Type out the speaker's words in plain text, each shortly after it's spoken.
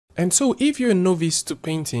And so if you're a novice to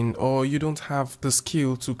painting, or you don't have the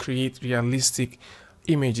skill to create realistic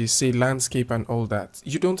images, say landscape and all that,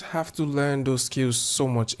 you don't have to learn those skills so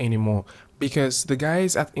much anymore, because the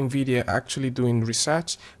guys at NVIDIA are actually doing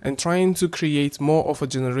research and trying to create more of a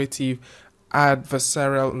generative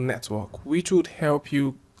adversarial network, which would help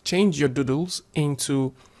you change your doodles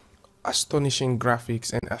into astonishing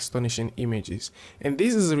graphics and astonishing images. And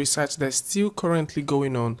this is a research that's still currently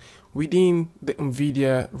going on within the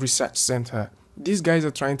NVIDIA Research Center. These guys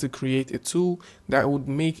are trying to create a tool that would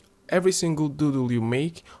make every single doodle you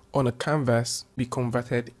make on a canvas be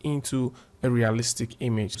converted into a realistic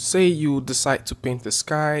image. Say you decide to paint the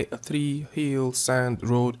sky, a tree, hill, sand,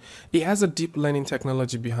 road. It has a deep learning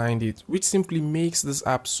technology behind it, which simply makes this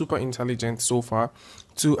app super intelligent so far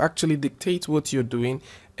to actually dictate what you're doing.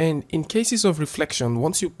 And in cases of reflection,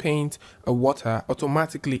 once you paint a water,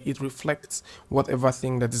 automatically it reflects whatever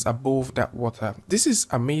thing that is above that water. This is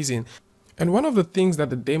amazing. And one of the things that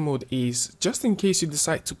the demoed is, just in case you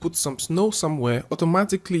decide to put some snow somewhere,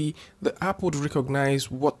 automatically the app would recognize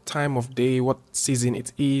what time of day, what season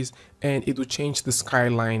it is, and it will change the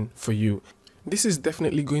skyline for you. This is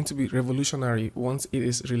definitely going to be revolutionary once it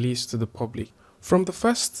is released to the public. From the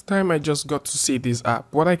first time I just got to see this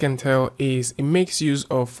app, what I can tell is it makes use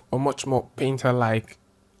of a much more painter-like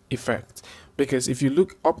effect. Because if you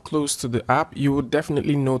look up close to the app, you would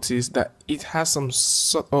definitely notice that it has some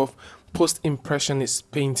sort of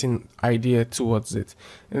post-impressionist painting idea towards it.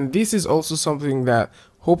 And this is also something that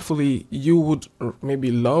hopefully you would maybe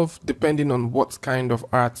love, depending on what kind of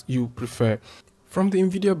art you prefer. From the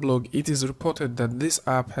NVIDIA blog, it is reported that this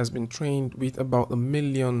app has been trained with about 1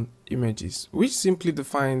 million images, which simply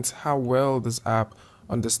defines how well this app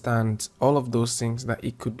understands all of those things that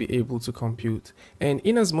it could be able to compute. And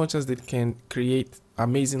in as much as they can create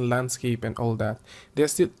amazing landscape and all that, they're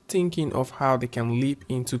still thinking of how they can leap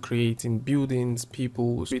into creating buildings,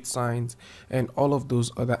 people, street signs, and all of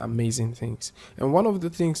those other amazing things. And one of the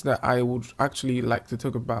things that I would actually like to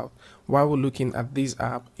talk about while we're looking at this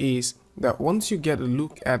app is that once you get a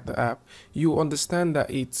look at the app, you understand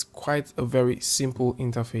that it's quite a very simple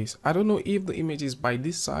interface. I don't know if the images by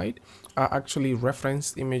this side are actually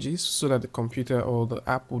referenced images so that the computer or the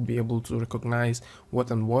app would be able to recognize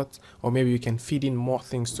what and what, or maybe you can feed in more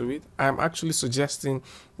things to it. I'm actually suggesting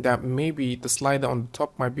that maybe the slider on the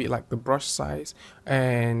top might be like the brush size,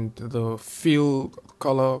 and the fill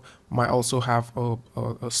color might also have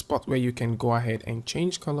a spot where you can go ahead and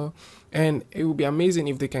change color. And it would be amazing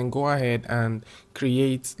if they can go ahead and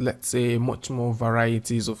create, let's say, much more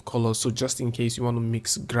varieties of colors. So just in case you want to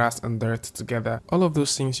mix grass and dirt together, all of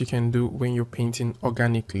those things you can do when you're painting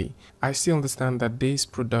organically. I still understand that this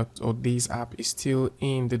product or this app is still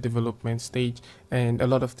in the development stage, and a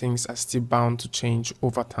lot of things are still bound to change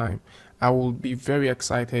over time. I will be very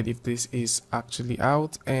excited if this is actually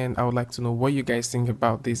out, and I would like to know what you guys think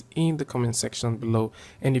about this in the comment section below.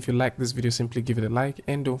 And if you like this video, simply give it a like,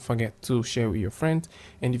 and don't forget to share with your friends.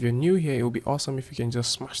 And if you're new here, it will be awesome if you can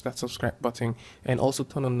just smash that subscribe button and also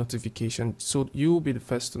turn on notifications so you'll be the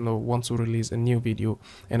first to know once we release a new video.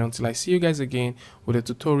 And until I see you guys again with a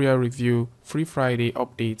tutorial review, free Friday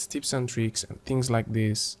updates, tips and tricks, and things like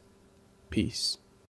this, peace.